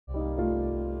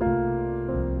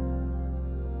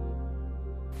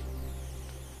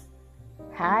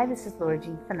Hi, this is Laura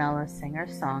Jean Finella,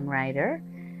 singer-songwriter.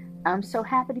 I'm so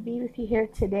happy to be with you here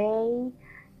today.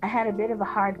 I had a bit of a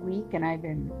hard week, and I've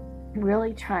been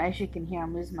really trying. As you can hear,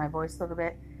 I'm losing my voice a little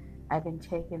bit. I've been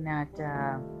taking that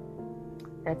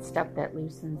stuff that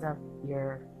loosens up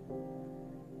your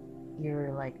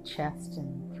like chest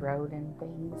and throat and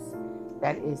things.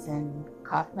 That is in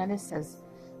cough medicine.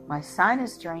 My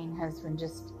sinus drain has been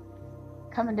just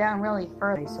coming down really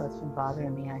further, so it's been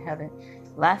bothering me.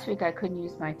 Last week I couldn't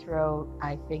use my throat.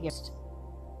 I figured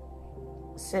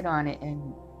sit on it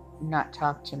and not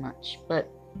talk too much, but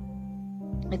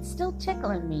it's still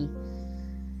tickling me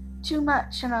too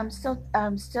much, and I'm still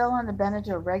on the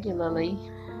Benadryl regularly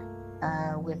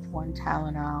with one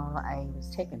Tylenol. I was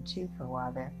taking two for a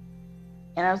while there,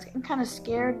 and I was getting kind of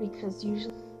scared because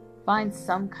usually I find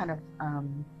some kind of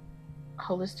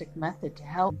holistic method to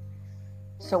help.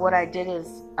 So what I did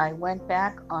is I went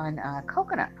back on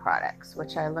coconut products,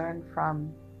 which I learned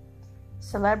from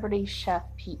celebrity chef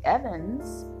Pete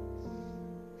Evans,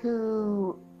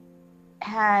 who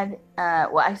had,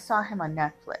 I saw him on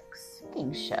Netflix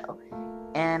cooking show,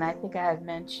 and I think I have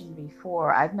mentioned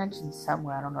before, I've mentioned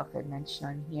somewhere, I don't know if I've mentioned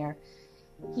on here,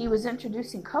 he was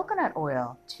introducing coconut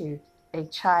oil to a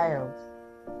child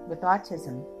with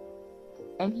autism,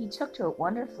 and he took to it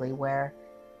wonderfully, where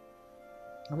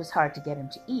it was hard to get him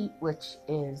to eat, which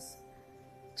is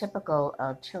typical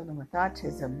of children with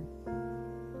autism.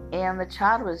 And the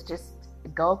child was just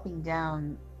gulping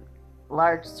down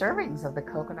large servings of the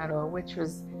coconut oil, which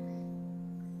was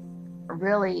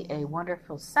really a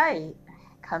wonderful sight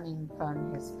coming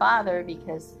from his father,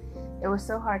 because it was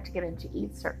so hard to get him to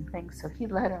eat certain things. So he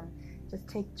let him just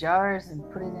take jars and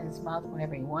put it in his mouth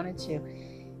whenever he wanted to.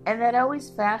 And that always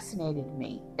fascinated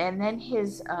me. And then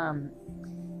his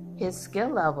skill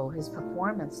level, his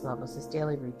performance levels, his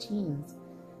daily routines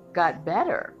got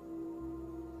better.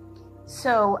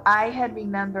 So I had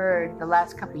remembered the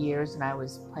last couple of years when I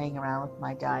was playing around with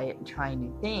my diet and trying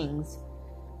new things,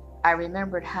 I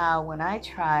remembered how when I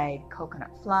tried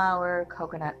coconut flour,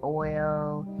 coconut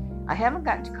oil, I haven't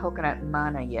gotten to coconut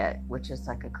manna yet, which is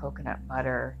like a coconut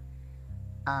butter,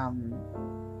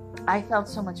 I felt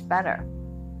so much better.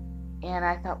 And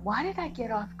I thought, why did I get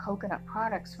off coconut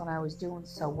products when I was doing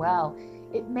so well?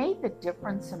 It made the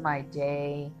difference in my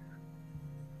day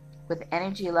with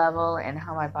energy level and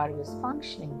how my body was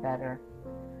functioning better.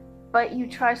 But you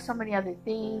try so many other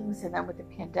things, and then with the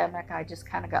pandemic, I just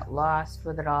kind of got lost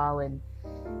with it all, and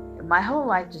my whole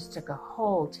life just took a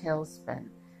whole tailspin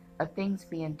of things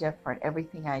being different.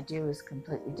 Everything I do is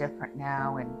completely different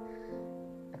now, and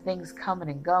things coming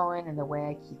and going, and the way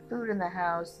I keep food in the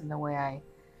house and the way I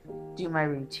do my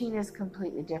routine is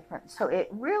completely different. So it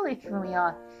really threw me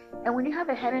off. And when you have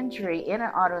a head injury in an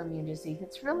autoimmune disease,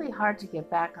 it's really hard to get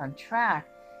back on track.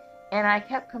 And I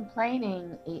kept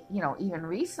complaining, even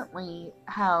recently,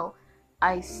 how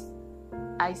I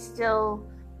still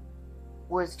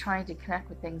was trying to connect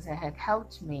with things that had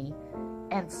helped me.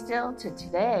 And still to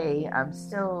today, I'm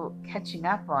still catching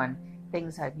up on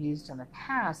things I've used in the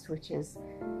past, which is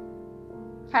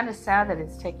kind of sad that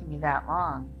it's taken me that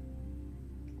long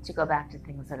to go back to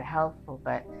things that are helpful.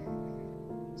 But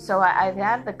so I've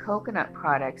had the coconut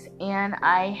products, and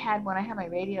when I had my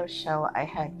radio show, I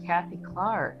had Kathy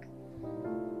Clark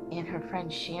and her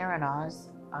friend Sharon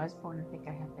Osborne, I think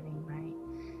I have the name right,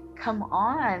 come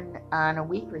on a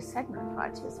weekly segment for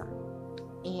autism.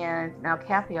 And now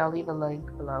Kathy, I'll leave a link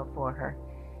below for her.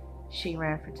 She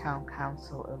ran for town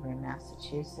council over in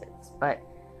Massachusetts, but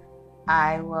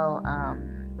I will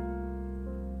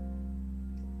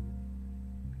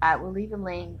leave a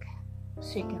link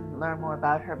so you can learn more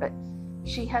about her. But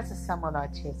she has a son with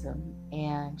autism,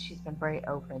 and she's been very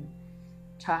open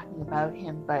talking about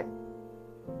him. But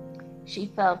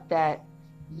she felt that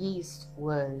yeast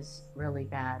was really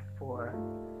bad for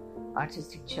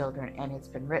autistic children, and it's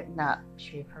been written up.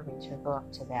 She referred me to a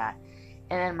book to that.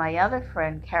 And then my other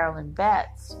friend, Carolyn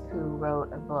Betts, who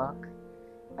wrote a book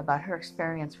about her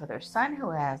experience with her son who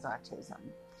has autism.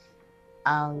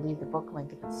 I'll leave the book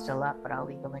link if it's still up, but I'll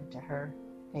leave a link to her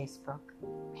Facebook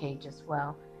page as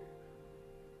well.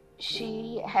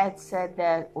 She had said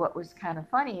that what was kind of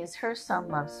funny is her son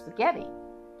loves spaghetti,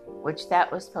 which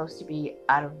that was supposed to be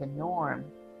out of the norm.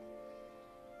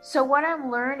 So what I'm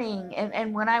learning,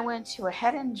 and when I went to a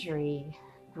head injury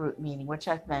group meeting, which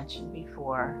I've mentioned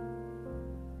before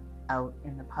out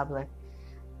in the public,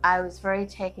 I was very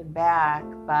taken back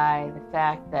by the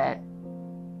fact that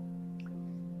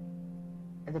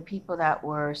the people that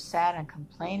were sad and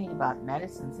complaining about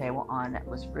medicines they were on that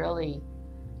was really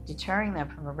deterring them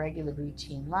from a regular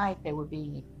routine life, they were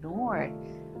being ignored.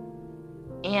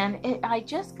 And I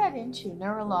just got into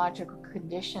neurological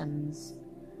conditions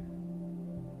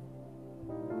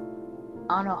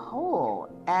on a whole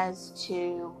as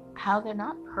to how they're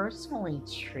not personally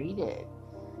treated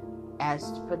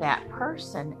as for that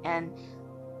person. And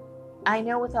I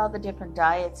know with all the different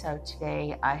diets out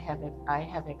today, I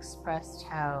have expressed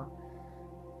how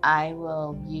I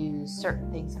will use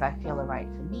certain things that I feel are right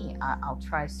for me. I'll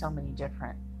try so many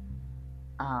different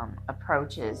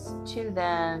approaches to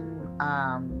them.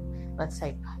 Let's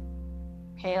say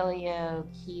paleo,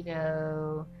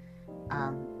 keto.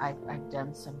 I've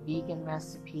done some vegan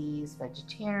recipes,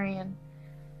 vegetarian.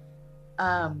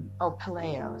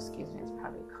 Paleo, excuse me, it's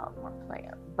probably called more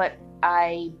paleo. But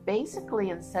I basically,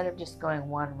 instead of just going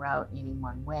one route, eating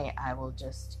one way, I will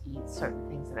just eat certain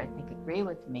things that I think agree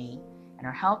with me and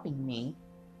are helping me.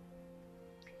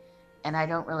 And I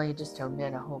don't really just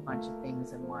omit a whole bunch of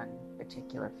things in one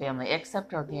particular family,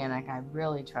 except organic. I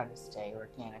really try to stay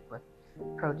organic with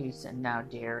produce and now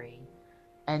dairy.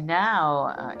 And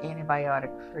now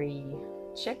antibiotic-free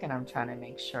chicken I'm trying to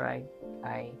make sure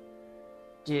I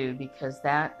do, because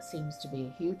that seems to be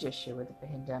a huge issue with the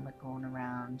pandemic going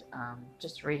around.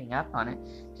 Just reading up on it,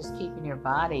 just keeping your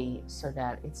body so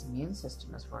that its immune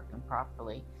system is working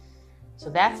properly. So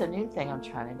that's a new thing I'm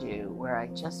trying to do, where I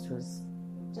just was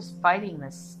fighting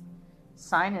this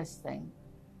sinus thing.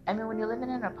 I mean, when you live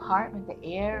in an apartment, the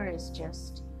air is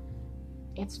just,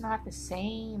 it's not the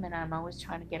same, and I'm always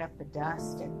trying to get up the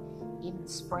dust, and even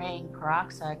spraying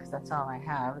peroxide, because that's all I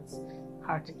have. It's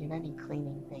hard to get any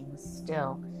cleaning things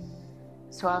still.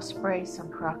 So I'll spray some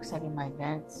peroxide in my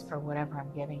vents for whatever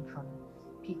I'm getting from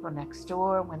people next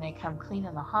door. When they come clean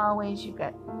in the hallways, you've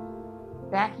got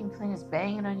vacuum cleaners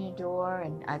banging on your door,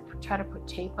 and I try to put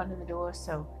tape under the door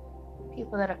so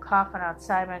people that are coughing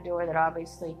outside my door that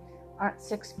obviously aren't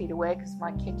 6 feet away, because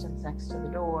my kitchen's next to the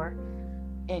door,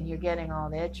 and you're getting all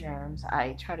their germs,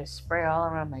 I try to spray all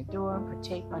around my door and put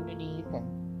tape underneath. And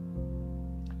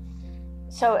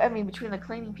so, I mean, between the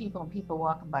cleaning people and people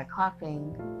walking by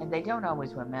coughing, and they don't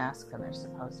always wear masks when they're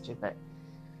supposed to, but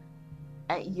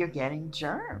you're getting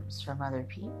germs from other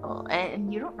people,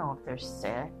 and you don't know if they're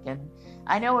sick. And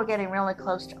I know we're getting really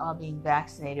close to all being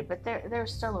vaccinated, but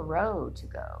there's still a road to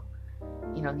go.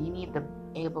 You know, you need the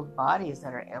able bodies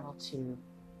that are able to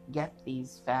get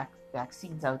these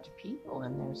vaccines out to people,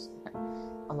 and there's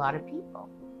a lot of people.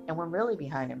 And we're really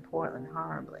behind in Portland,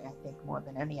 horribly, I think, more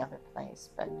than any other place,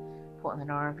 but Portland,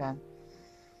 Oregon.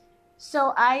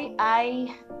 So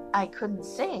I couldn't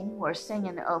sing, where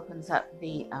singing opens up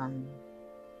the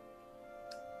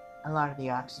a lot of the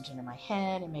oxygen in my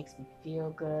head. It makes me feel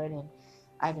good, and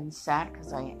I've been sad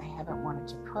because I haven't wanted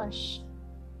to push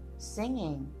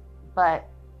singing, but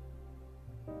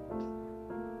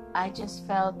I just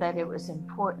felt that it was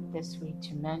important this week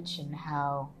to mention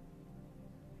how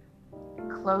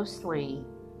closely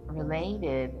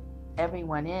related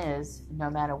everyone is, no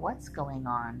matter what's going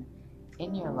on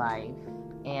in your life.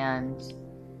 And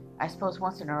I suppose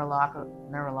once a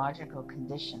neurological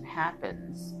condition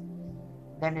happens,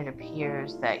 then it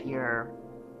appears that you're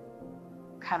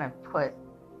kind of put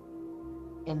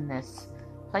in this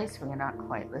place where you're not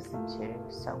quite listened to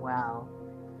so well,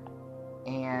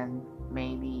 and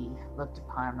maybe looked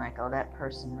upon like, oh, that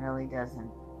person really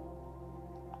doesn't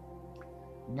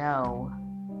know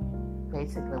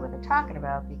basically what they're talking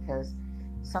about, because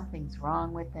something's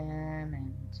wrong with them,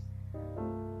 and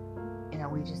you know,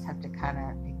 we just have to kind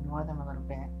of ignore them a little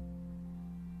bit,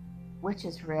 which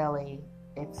is really,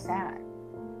 it's sad.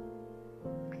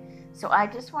 So I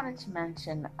just wanted to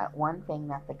mention one thing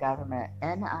that the government,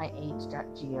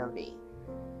 NIH.gov,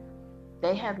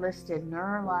 they had listed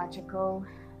neurological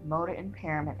motor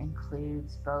impairment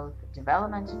includes both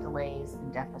developmental delays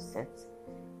and deficits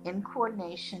in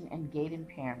coordination and gait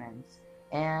impairments,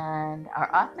 and are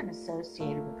often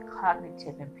associated with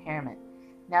cognitive impairment.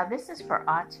 Now, this is for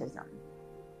autism.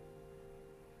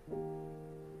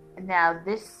 Now,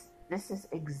 this is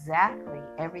exactly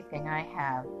everything I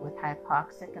have with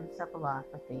hypoxic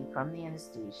encephalopathy from the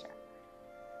anesthesia.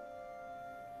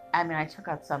 I mean, I took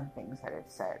out some things that it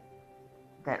said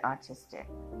that autistic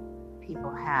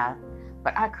people have,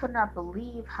 but I could not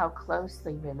believe how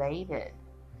closely related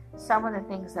some of the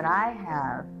things that I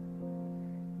have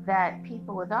that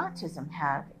people with autism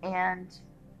have. And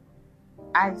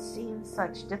I've seen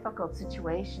such difficult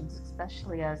situations,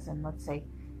 especially as in, let's say,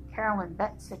 Carolyn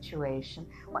Bett's situation.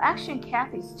 Well, actually in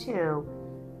Kathy's too,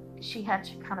 she had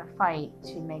to kind of fight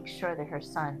to make sure that her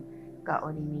son got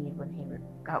what he needed when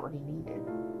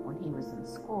he was in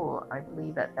school. I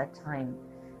believe at that time,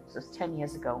 this was 10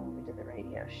 years ago when we did the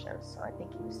radio show, so I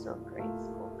think he was still in grade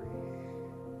school.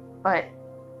 But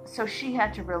So she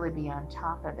had to really be on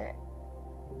top of it.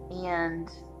 And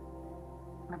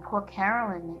poor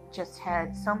Carolyn just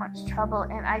had so much trouble.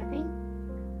 And I think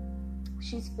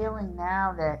she's feeling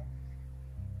now that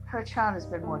her child has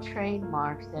been more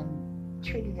trademarked than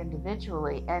treated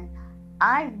individually. And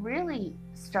I really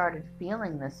started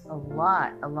feeling this a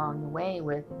lot along the way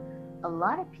with a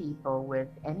lot of people with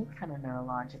any kind of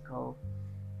neurological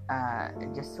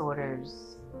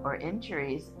disorders or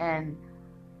injuries. And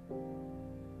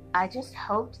I just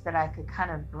hoped that I could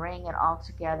kind of bring it all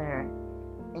together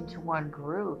into one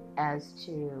group as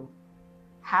to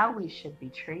how we should be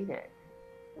treated.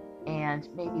 And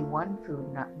maybe one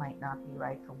food might not be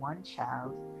right for one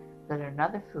child, but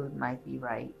another food might be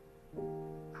right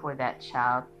for that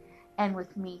child. And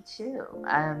with me too,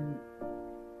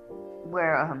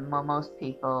 where most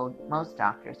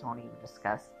doctors won't even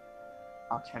discuss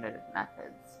alternative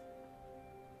methods.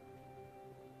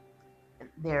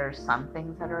 There are some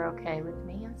things that are okay with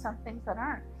me and some things that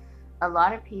aren't. A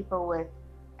lot of people with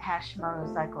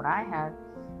Hashimoto's, like what I have,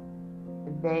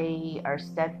 they are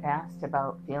steadfast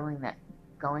about feeling that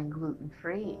going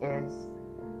gluten-free is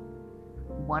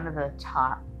one of the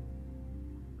top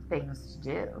things to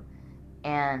do.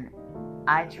 And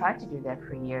I tried to do that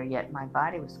for a year, yet my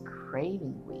body was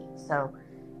craving wheat. So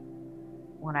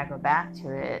when I go back to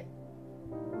it,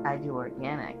 I do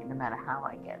organic. No matter how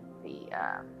I get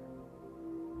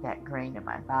that grain in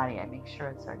my body, I make sure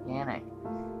it's organic.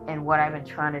 And what I've been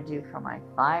trying to do for my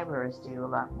fiber is do a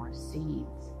lot more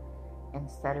seeds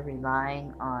instead of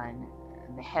relying on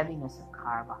the heaviness of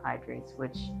carbohydrates,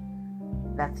 which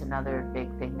that's another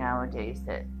big thing nowadays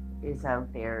that is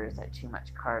out there, is that too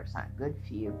much carbs aren't good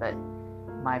for you. But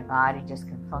my body just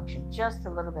can function just a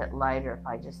little bit lighter if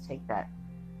I just take that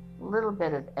little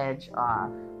bit of edge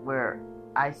off, where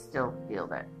I still feel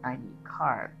that I need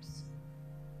carbs.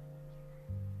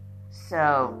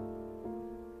 So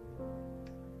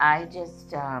I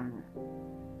just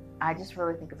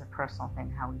really think it's a personal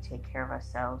thing how we take care of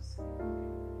ourselves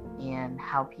and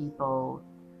how people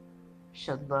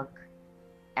should look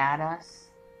at us.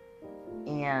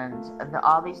 And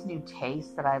all these new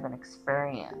tastes that I've been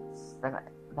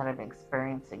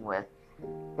experiencing with,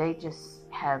 they just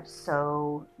have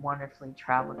so wonderfully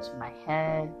traveled to my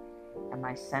head, and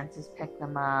my senses pick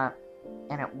them up,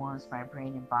 and it warms my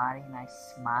brain and body, and I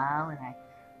smile and I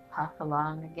puff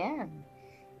along again,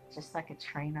 just like a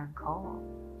train on coal.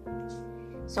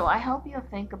 So I hope you'll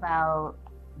think about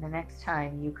the next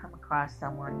time you come across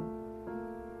someone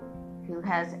who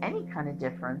has any kind of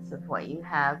difference of what you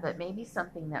have, but maybe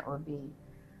something that would be,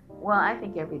 well, I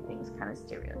think everything's kind of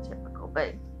stereotypical,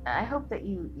 but I hope that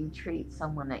you treat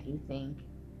someone that you think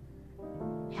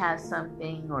has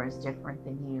something or is different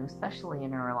than you, especially a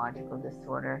neurological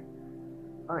disorder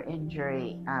or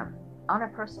injury, on a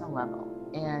personal level,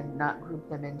 and not group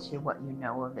them into what you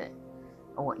know of it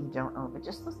or what you don't know of it.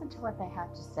 Just listen to what they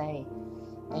have to say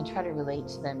and try to relate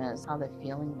to them as how they're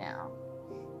feeling now.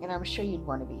 And I'm sure you'd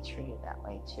want to be treated that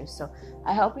way too. So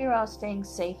I hope you're all staying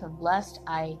safe and blessed.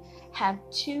 I have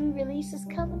 2 releases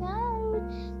coming out.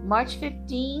 March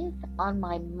 15th on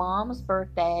my mom's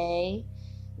birthday,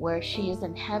 where she is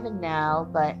in heaven now,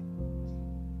 but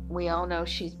we all know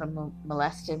she's been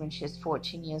molested when she was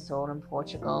 14 years old in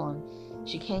Portugal, and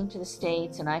she came to the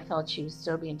States, and I felt she was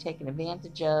still being taken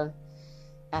advantage of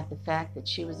at the fact that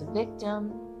she was a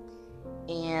victim.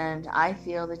 And I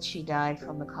feel that she died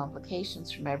from the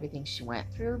complications from everything she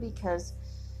went through, because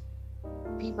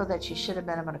people that she should have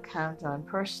been able to count on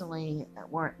personally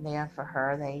weren't there for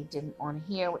her. They didn't want to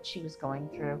hear what she was going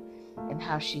through and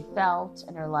how she felt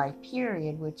in her life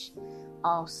period, which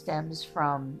all stems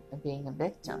from being a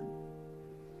victim.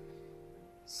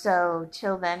 So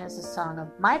Till Then is a song of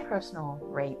my personal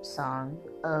rape song,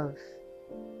 of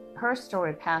her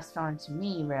story passed on to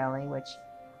me, really, which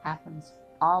happens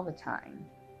all the time,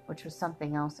 which was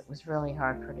something else that was really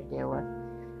hard for her to deal with,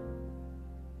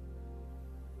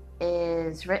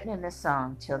 is written in this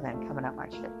song, Till Then, coming up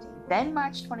March 15th. Then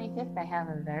March 25th, I have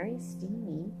a very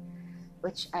steamy,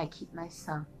 which I keep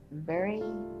myself very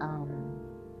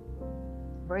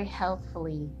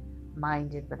healthfully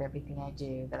minded with everything I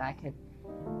do, that I could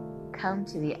come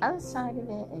to the other side of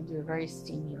it and do a very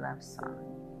steamy love song.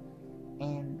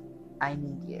 And I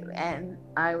Need You. And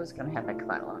I was going to have that come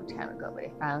out a long time ago, but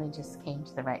it finally just came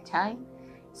to the right time.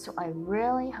 So I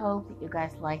really hope that you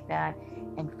guys like that.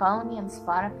 And follow me on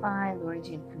Spotify, Lori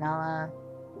Jean Finella.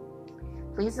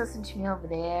 Please listen to me over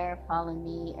there. Follow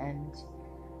me and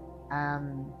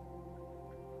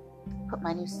put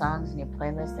my new songs in your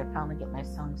playlist. I finally get my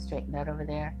songs straightened out over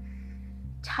there.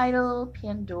 Tidal,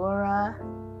 Pandora,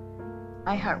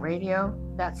 iHeartRadio.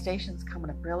 That station's coming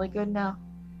up really good now.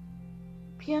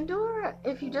 Pandora,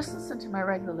 if you just listen to my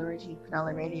regular G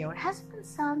Finale radio, it hasn't been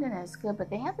sounding as good, but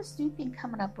they have this new thing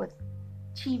coming up with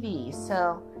TV,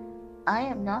 so I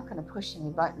am not going to push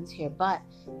any buttons here, but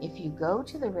if you go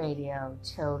to the radio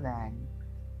till then,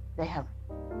 they have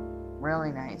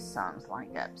really nice songs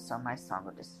lined up, so my song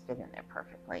will just fit in there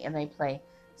perfectly, and they play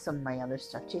some of my other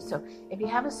stuff too. So if you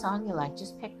have a song you like,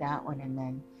 just pick that one, and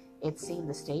then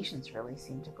the stations really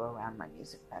seem to go around my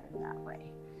music better that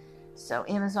way. So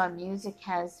Amazon Music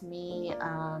has me.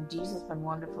 Jesus has been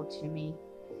wonderful to me.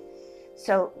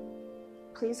 So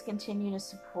please continue to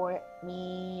support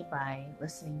me by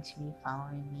listening to me,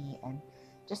 following me, and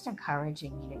just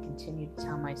encouraging me to continue to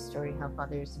tell my story, help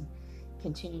others, and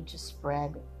continue to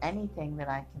spread anything that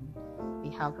I can be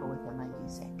helpful with in my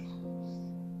music.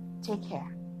 Take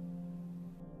care.